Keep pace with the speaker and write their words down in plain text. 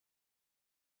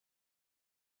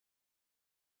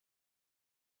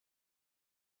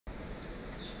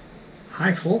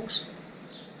Hi folks,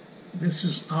 this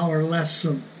is our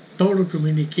lesson Total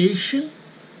Communication,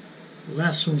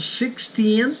 lesson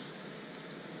 16,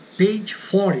 page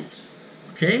 40,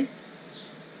 ok?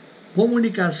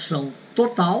 Comunicação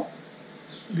total,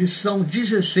 lição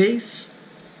 16,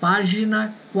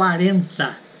 página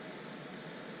 40,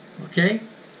 ok?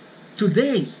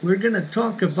 Today we're going to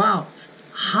talk about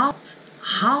how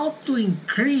to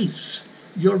increase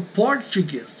your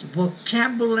Portuguese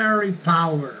vocabulary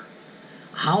power.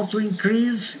 How to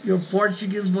increase your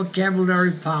Portuguese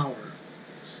vocabulary power.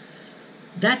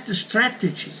 That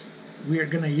strategy we are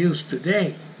going to use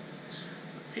today,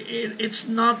 it's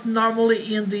not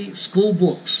normally in the school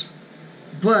books,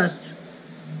 but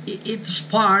it's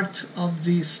part of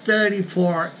the study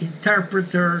for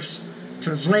interpreters,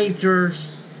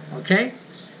 translators, okay?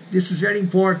 This is very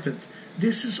important.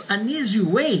 This is an easy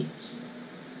way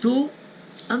to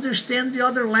understand the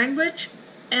other language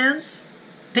and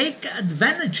take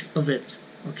advantage of it,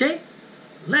 okay?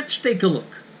 Let's take a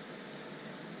look.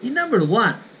 In number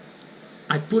 1,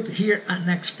 I put here an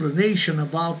explanation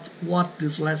about what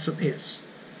this lesson is.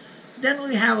 Then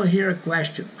we have here a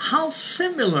question. How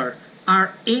similar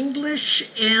are English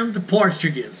and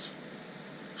Portuguese?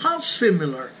 How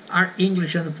similar are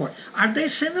English and Portuguese? Are they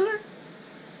similar?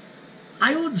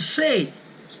 I would say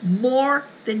more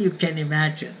than you can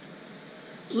imagine.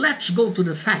 Let's go to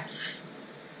the facts.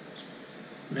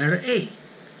 Letter A.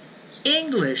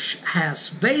 English has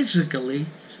basically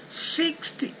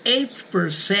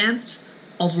 68%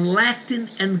 of Latin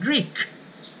and Greek.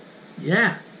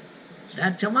 Yeah,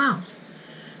 that amount.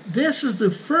 This is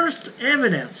the first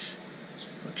evidence.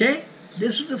 Okay?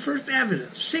 This is the first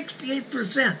evidence.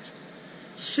 68%.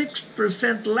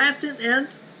 6% Latin and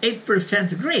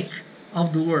 8% Greek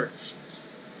of the words.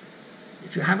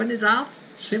 If you have any doubt,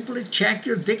 simply check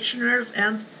your dictionaries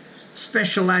and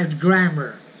specialized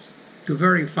grammar to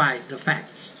verify the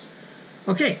facts.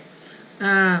 Okay,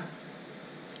 and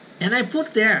I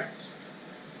put there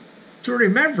to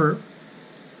remember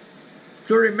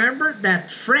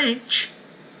that French,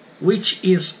 which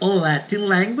is a Latin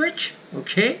language,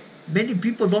 okay, many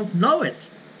people don't know it.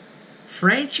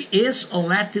 French is a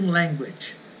Latin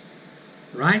language,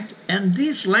 right? And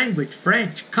this language,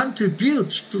 French,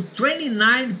 contributes to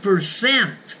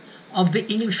 29% of the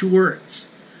English words.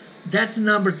 That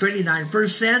number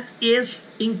 29% is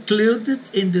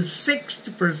included in the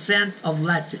 60% of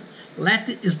Latin.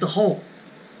 Latin is the whole,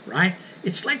 right?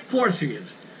 It's like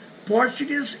Portuguese.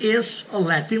 Portuguese is a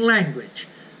Latin language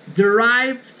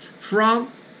derived from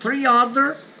 3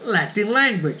 other Latin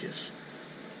languages.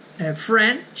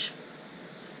 French,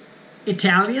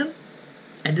 Italian,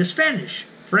 and Spanish.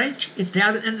 French,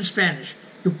 Italian, and Spanish.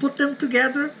 You put them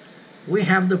together, we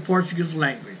have the Portuguese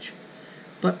language.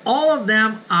 But all of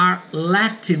them are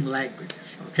Latin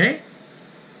languages, okay?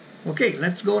 Okay,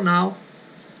 let's go now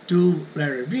to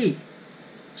letter B.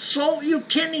 So you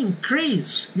can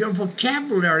increase your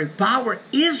vocabulary power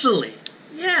easily.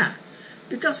 Yeah,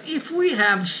 because if we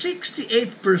have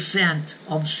 68%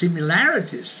 of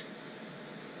similarities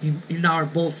in our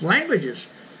both languages,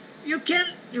 you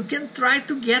can try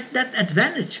to get that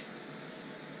advantage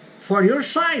for your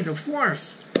side, of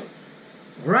course,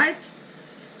 right?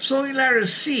 So in letter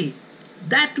C,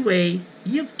 that way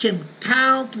you can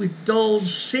count with those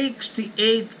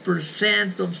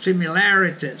 68% of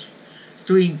similarities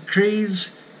to increase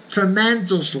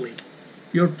tremendously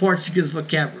your Portuguese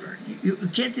vocabulary. You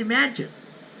can't imagine.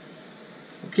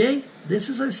 Okay? This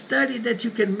is a study that you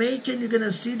can make, and you're going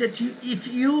to see that if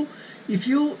you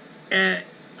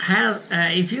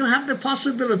have the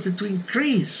possibility to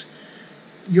increase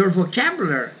your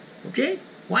vocabulary, okay,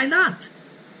 why not?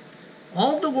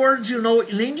 All the words you know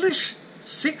in English,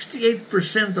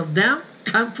 68% of them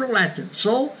come from Latin.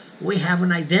 So we have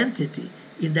an identity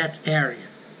in that area.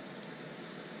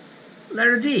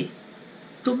 Letter D.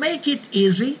 To make it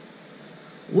easy,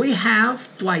 we have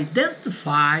to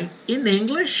identify in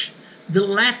English the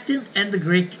Latin and the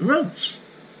Greek roots.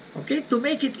 Okay? To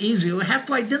make it easy, we have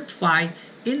to identify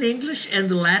in English and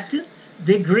the Latin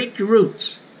the Greek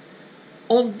roots.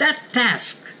 On that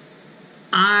task,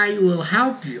 I will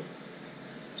help you.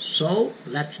 So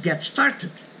let's get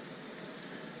started.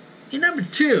 In number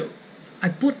 2, I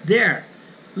put there,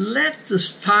 let's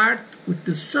start with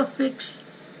the suffix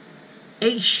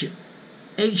Asian.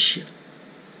 Asian.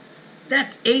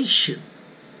 That Asian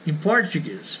in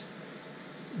Portuguese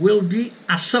will be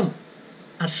ação.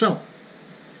 Ação.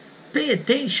 Pay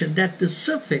attention that the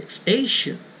suffix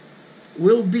Asian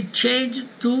will be changed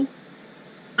to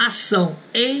ação.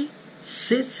 A,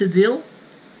 C cedilha,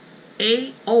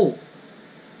 A, O.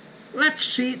 Let's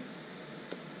see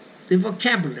the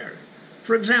vocabulary.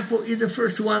 For example, in the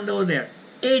first one over there,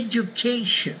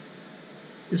 education.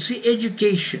 You see,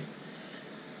 education.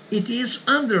 It is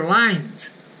underlined,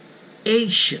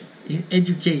 Asian, in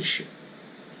education.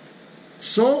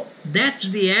 So that's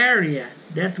the area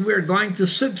that we're going to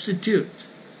substitute.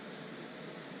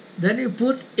 Then you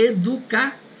put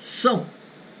educação.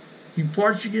 In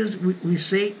Portuguese, we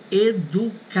say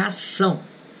educação.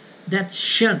 That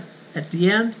shan at the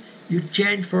end, you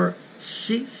change for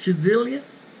C, cedilha,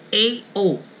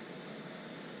 A-O.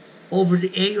 Over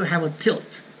the A, you have a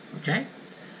tilt. Okay?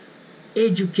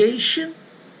 Education,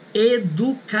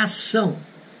 educação.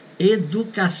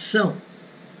 Educação.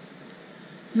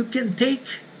 You can take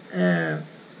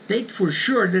for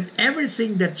sure that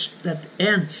everything that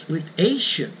ends with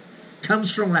Asian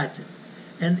comes from Latin.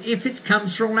 And if it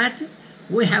comes from Latin,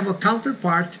 we have a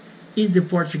counterpart in the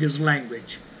Portuguese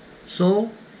language.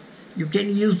 So you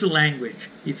can use the language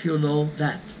if you know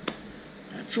that.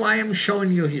 That's why I'm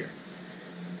showing you here.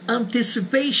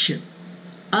 Anticipation.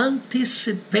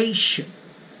 Anticipation.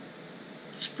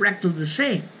 It's practically the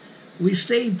same. We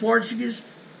say in Portuguese,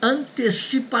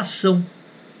 antecipação.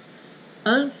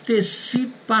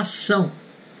 Antecipação.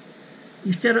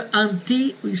 Instead of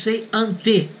anti, we say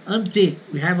ante. Ante.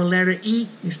 We have a letter E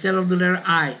instead of the letter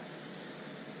I.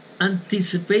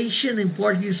 Anticipation in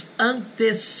Portuguese,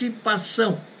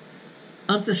 antecipação.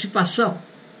 Antecipação.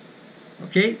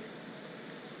 Okay?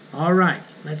 All right.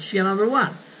 Let's see another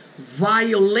one.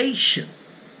 Violation.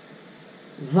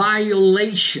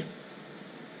 Violation.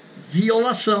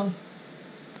 Violação.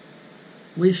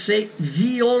 We say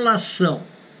violação.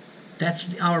 That's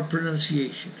our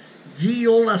pronunciation.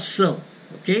 Violação.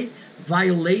 Okay?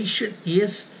 Violation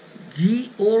is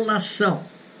violação.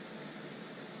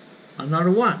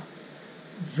 Another one.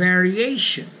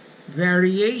 Variation.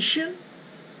 Variation.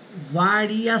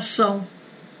 Variação.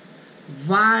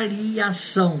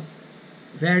 Variação.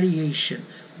 Variation.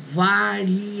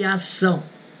 Variação.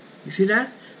 You see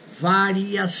that?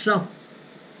 Variação.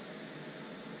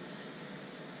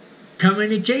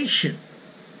 Communication.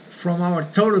 From our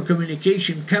total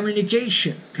communication,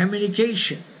 communication,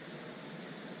 communication.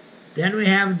 Then we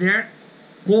have there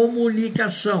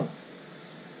comunicação.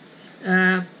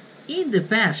 In the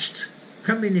past,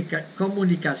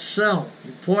 comunicação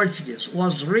in Portuguese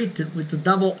was written with a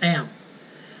double M.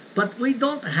 But we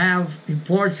don't have in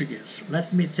Portuguese,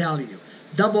 let me tell you,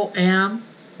 double M,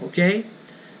 okay,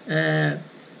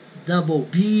 double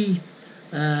B,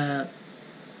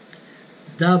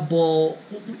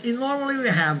 normally we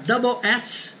have double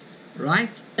S,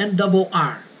 right, and double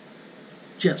R,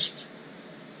 just.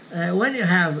 When you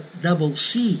have double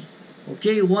C,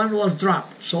 okay, one was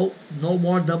dropped, so no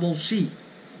more double C.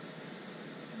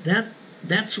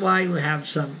 That's why we have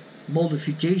some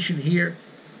modification here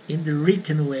in the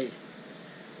written way.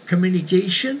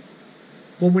 Communication,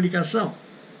 comunicação.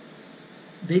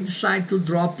 They decide to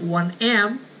drop one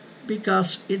M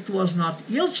because it was not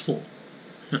useful.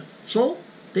 So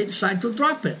they decide to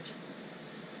drop it.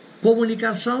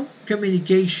 Comunicação,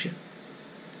 communication.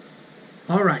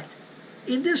 All right.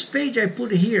 In this page I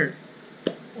put here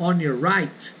on your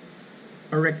right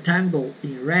a rectangle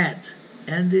in red,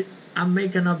 and I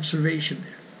make an observation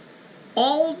there.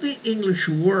 All the English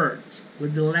words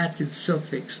with the Latin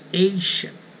suffix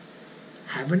Asian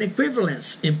have an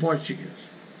equivalence in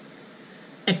Portuguese,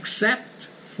 except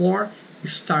for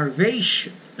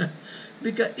starvation.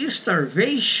 Because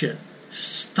starvation,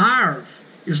 starve,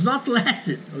 is not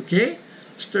Latin, okay?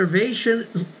 Starvation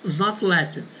is not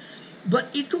Latin. But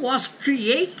it was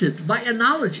created by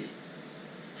analogy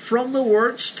from the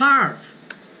word starve.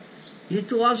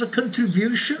 It was a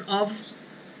contribution of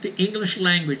the English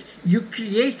language. You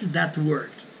created that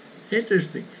word.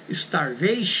 Interesting.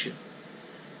 Starvation.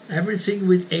 Everything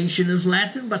with Asian is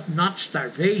Latin, but not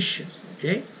starvation,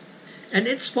 okay? And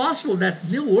it's possible that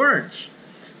new words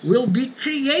will be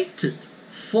created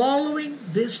following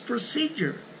this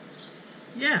procedure.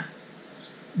 Yeah.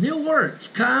 New words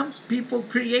come, people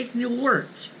create new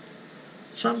words.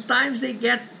 Sometimes they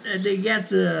get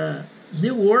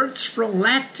new words from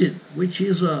Latin, which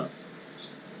is a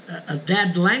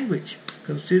dead language,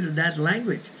 considered dead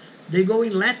language. They go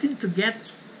in Latin to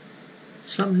get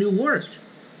some new word,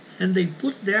 and they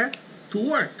put there to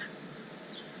work.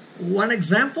 One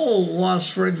example was,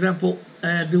 for example,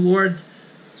 the word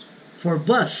for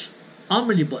bus,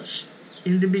 omnibus.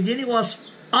 In the beginning was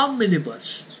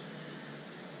omnibus.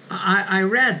 I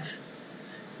read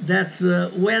that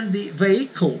when the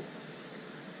vehicle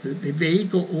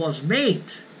was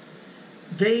made,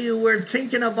 they were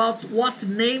thinking about what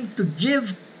name to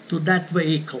give to that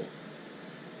vehicle.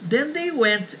 Then they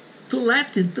went to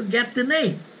Latin to get the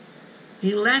name.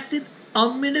 In Latin,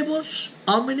 omnibus,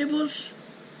 omnibus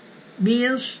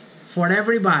means for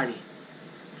everybody,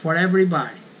 for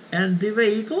everybody. And the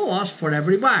vehicle was for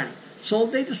everybody. So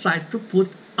they decided to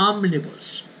put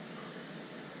omnibus.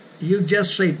 You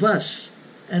just say bus,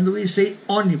 and we say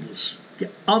omnibus. The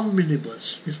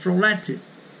omnibus is from Latin.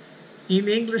 In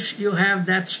English, you have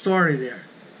that story there.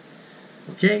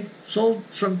 Okay? So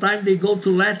sometimes they go to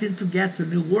Latin to get a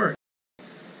new word.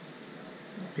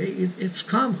 Okay? It's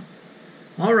common.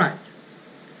 All right.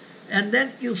 And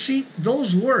then you see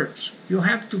those words. You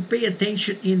have to pay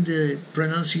attention in the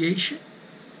pronunciation.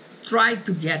 Try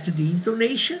to get the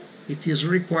intonation. It is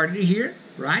recorded here,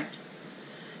 right?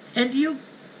 And you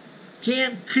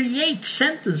can create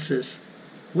sentences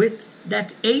with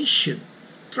that Asian.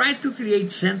 Try to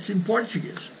create sentences in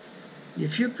Portuguese.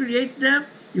 If you create them,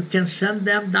 you can send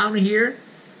them down here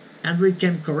and we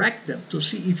can correct them to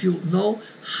see if you know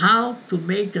how to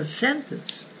make a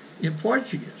sentence in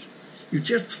Portuguese. You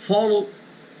just follow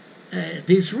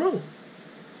this rule,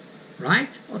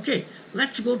 right? Okay,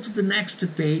 let's go to the next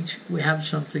page. We have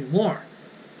something more.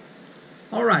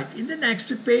 All right, in the next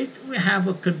page, we have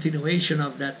a continuation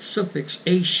of that suffix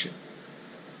Asian.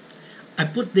 I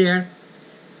put there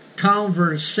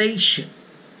conversation.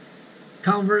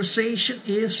 Conversation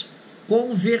is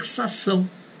conversação.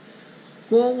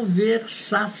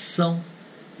 Conversação.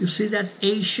 You see that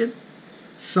Asian?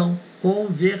 São.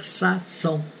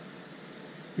 Conversação.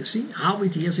 You see how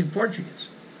it is in Portuguese.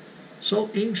 So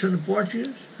ancient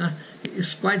Portuguese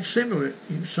is quite similar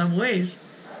in some ways.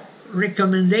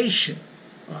 Recommendation.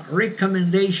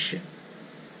 Recommendation.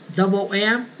 Double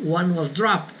M, one was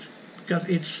dropped because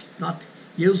it's not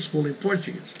useful in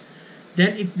Portuguese.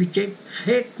 Then it became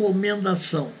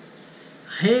recomendação.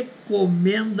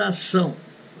 Recomendação.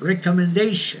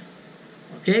 Recommendation.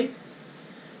 Okay?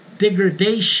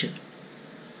 Degradation.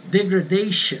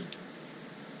 Degradation.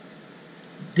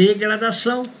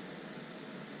 Degradação.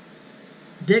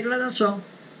 Degradação.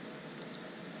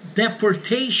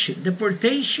 Deportation.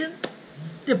 Deportation.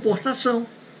 Deportação.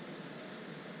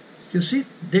 You see?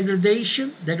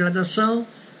 Degradation, degradação,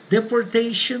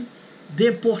 deportation,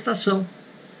 deportação.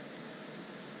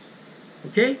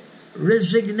 Okay?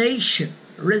 Resignation,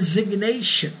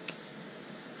 resignation.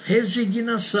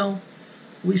 Resignação.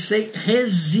 We say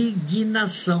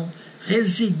resignação.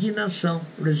 Resignação.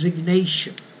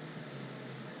 Resignation.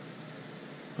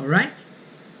 All right?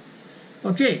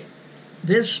 Okay.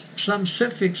 There's some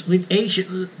suffix with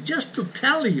Asian. Just to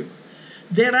tell you,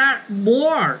 there are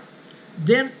more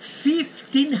than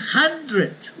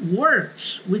 1,500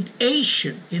 words with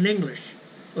Asian in English.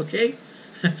 Okay?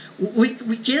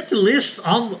 We can't list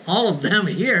all of them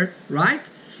here, right?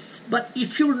 But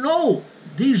if you know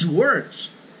these words,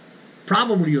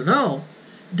 probably you know,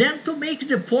 then to make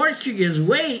the Portuguese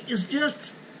way is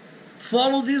just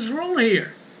follow this rule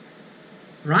here.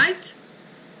 Right?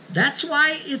 That's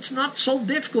why it's not so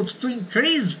difficult to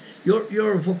increase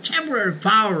your vocabulary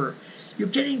power. You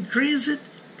can increase it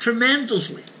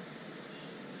tremendously.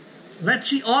 Let's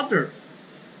see other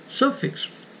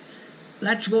suffixes.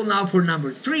 Let's go now for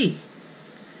number 3.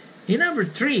 In number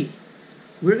 3,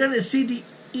 we're going to see the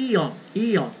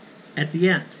eon at the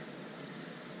end.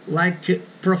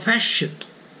 Like profession.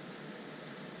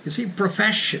 You see,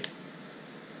 profession.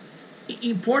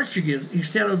 In Portuguese,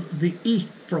 instead of the I,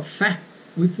 profé,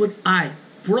 we put I,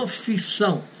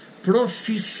 profissão,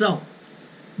 profissão.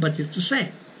 But it's the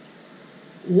same.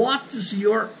 What is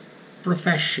your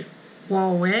profession?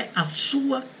 Qual é a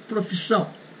sua profissão?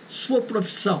 Sua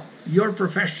profissão, your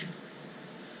profession.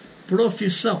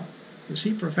 Profissão. You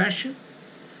see, profession?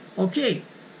 Okay,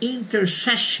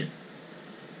 intercession.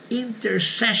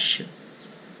 Intercession.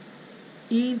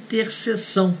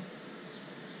 Intercessão.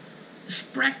 It's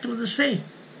practically the same.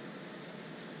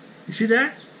 You see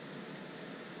there?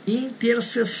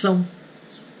 Intercessão.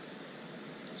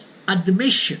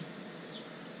 Admission.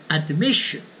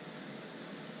 Admission.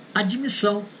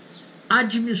 Admissão.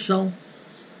 Admissão.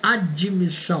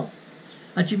 Admissão.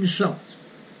 Admissão.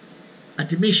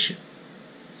 Admission.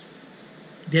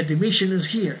 The admission is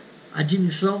here.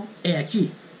 Admissão é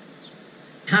aqui.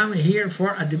 Come here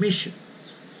for admission.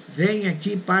 Vem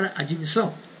aqui para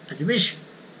admissão. Admission.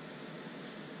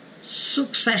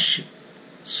 Succession.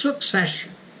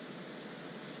 Succession.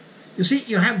 You see,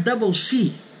 you have double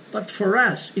C, but for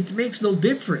us, it makes no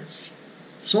difference.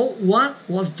 So one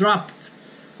was dropped.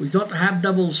 We don't have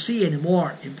double C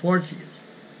anymore in Portuguese.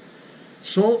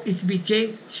 So it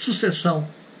became sucessão.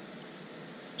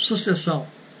 Sucessão.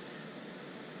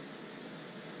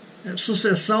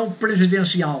 Sucessão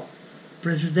presidencial.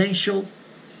 Presidential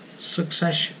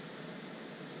succession.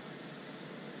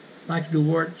 Like the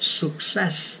word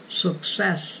success.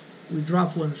 Success. we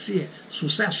drop one C,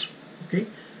 sucesso, okay?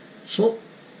 So,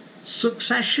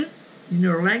 succession, in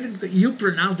your language, you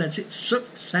pronounce that,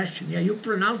 succession, yeah, you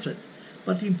pronounce it.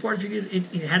 But in Portuguese,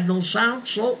 it had no sound,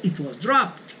 so it was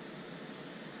dropped.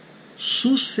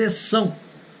 Sucessão,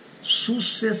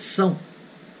 sucessão,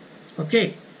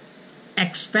 okay?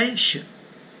 Expansion,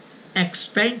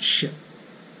 expansion,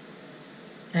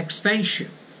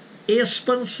 expansion,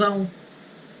 expansão.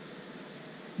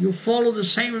 You follow the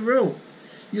same rule.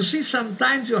 You see,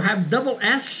 sometimes you have double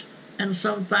S and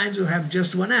sometimes you have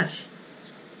just one S.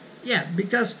 Yeah,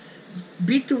 because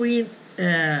between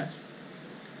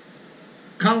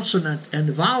consonant and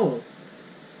vowel,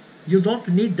 you don't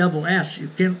need double S. You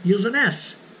can use an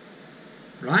S,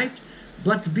 right?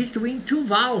 But between two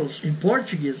vowels in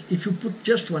Portuguese, if you put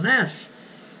just one S,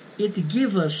 it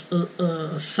gives us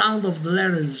a sound of the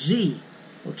letter Z,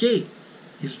 okay?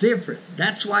 It's different.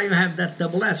 That's why you have that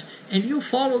double S. And you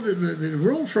follow the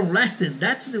rule from Latin.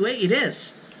 That's the way it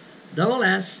is. Double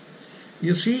S.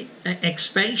 You see,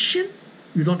 expansion,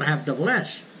 you don't have double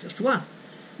S, just one.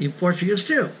 In Portuguese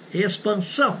too,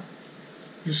 expansão.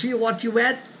 You see what you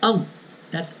add?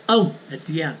 That at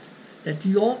the end. That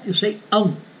you say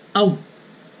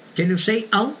Can you say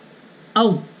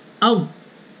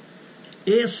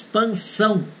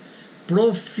Expansão,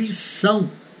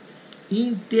 profissão,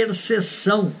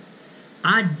 intercessão,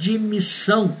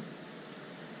 admissão,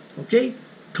 ok?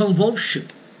 Convulsion,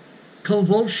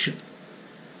 convulsion,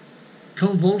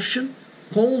 convulsion,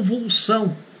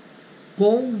 convulsão,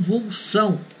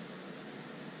 convulsão,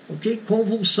 ok?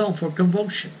 Convulsão for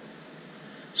convulsion.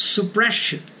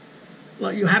 Suppression,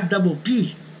 well, you have double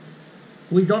P.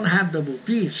 We don't have double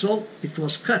P, so it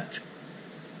was cut.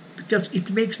 Because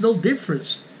it makes no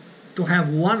difference to have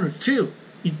one or two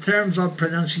in terms of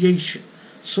pronunciation.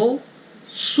 So,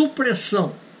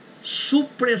 supressão,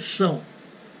 supressão,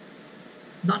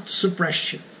 not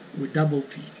suppression with double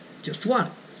P, just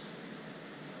one.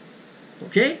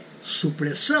 Okay?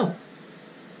 Supressão.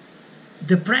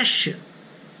 Depression,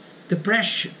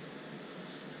 depression,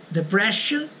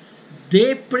 depression,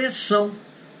 depressão,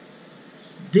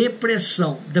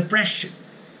 depressão, depression.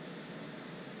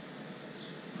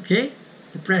 Okay?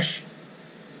 Depression.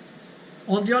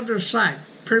 On the other side,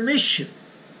 permission,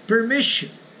 permission.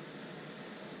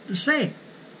 The same.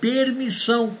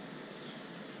 Permissão,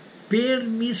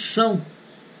 permissão,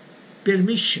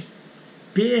 permission,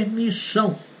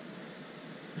 permissão.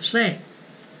 The same.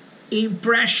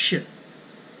 Impression,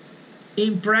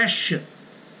 impression,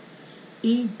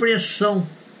 impressão,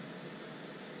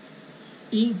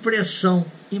 impressão,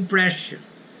 impression.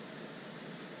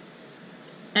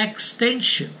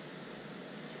 Extension,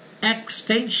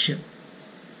 extension.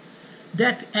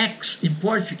 That X in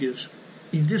Portuguese,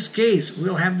 in this case,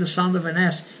 will have the sound of an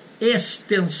S.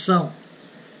 Extensão.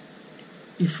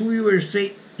 If we were to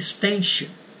say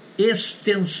extension,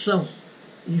 extensão,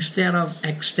 instead of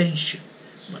extension.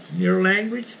 But in your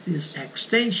language, it is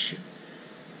extension.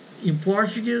 In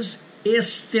Portuguese,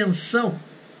 extensão,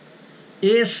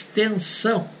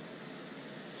 extensão.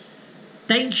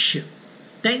 Tension,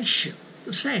 tension.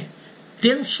 The same.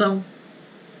 Tensão.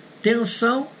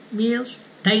 Tensão means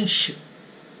tension.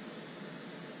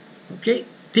 Okay?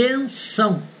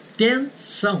 Tensão.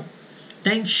 Tensão.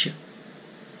 Tension.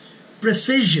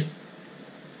 Precision.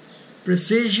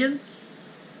 Precision.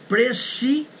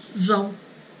 Precisão.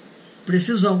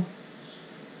 Precisão.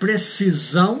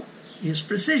 Precisão is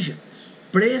precision.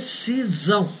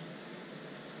 Precisão.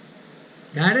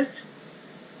 Got it?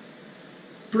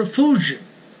 Profusion.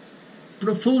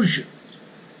 Profusion.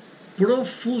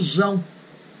 Profusão,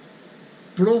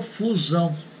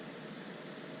 profusão,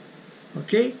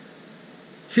 ok?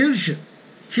 Fusion,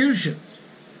 fusion,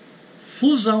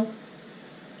 fusão,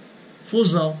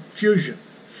 fusão, fusion,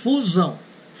 fusão,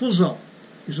 fusão,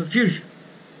 is a fusion,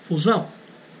 fusão.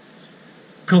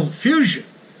 Confusion,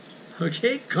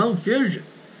 ok? Confusion,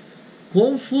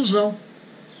 confusão.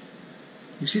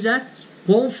 You see that?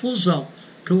 Confusão.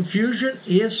 Confusion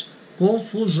is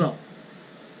confusão.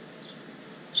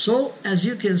 So, as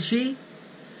you can see,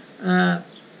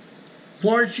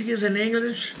 Portuguese and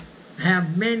English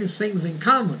have many things in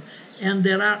common, and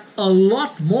there are a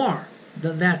lot more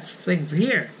than that things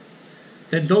here,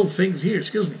 than those things here,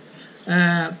 excuse me.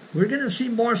 We're going to see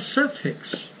more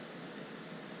suffix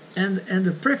and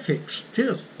the prefix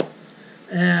too.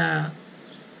 We're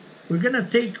going to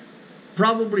take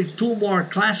probably 2 more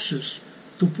classes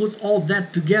to put all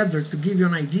that together to give you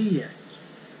an idea,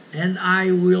 and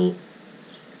I will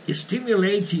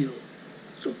stimulate you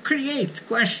to create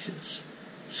questions,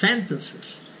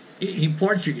 sentences in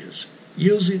Portuguese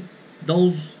using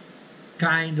those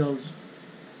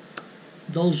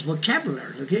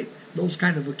vocabularies, okay? those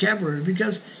kind of vocabulary,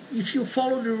 because if you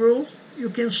follow the rule, you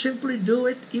can simply do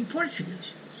it in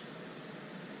Portuguese.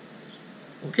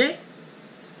 Okay?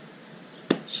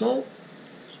 So,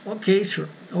 okay, sure.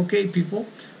 Okay, people.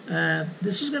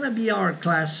 This is going to be our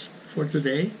class for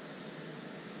today.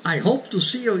 I hope to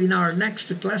see you in our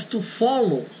next class to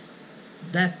follow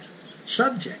that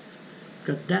subject,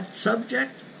 because that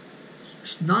subject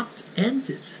is not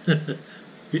ended.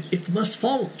 it must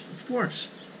follow, of course.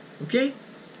 Okay?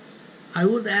 I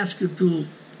would ask you to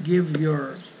give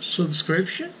your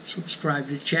subscribe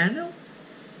the channel,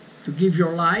 to give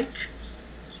your like,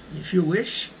 if you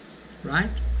wish, right?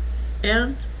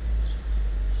 And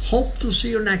hope to see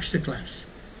you next class.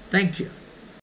 Thank you.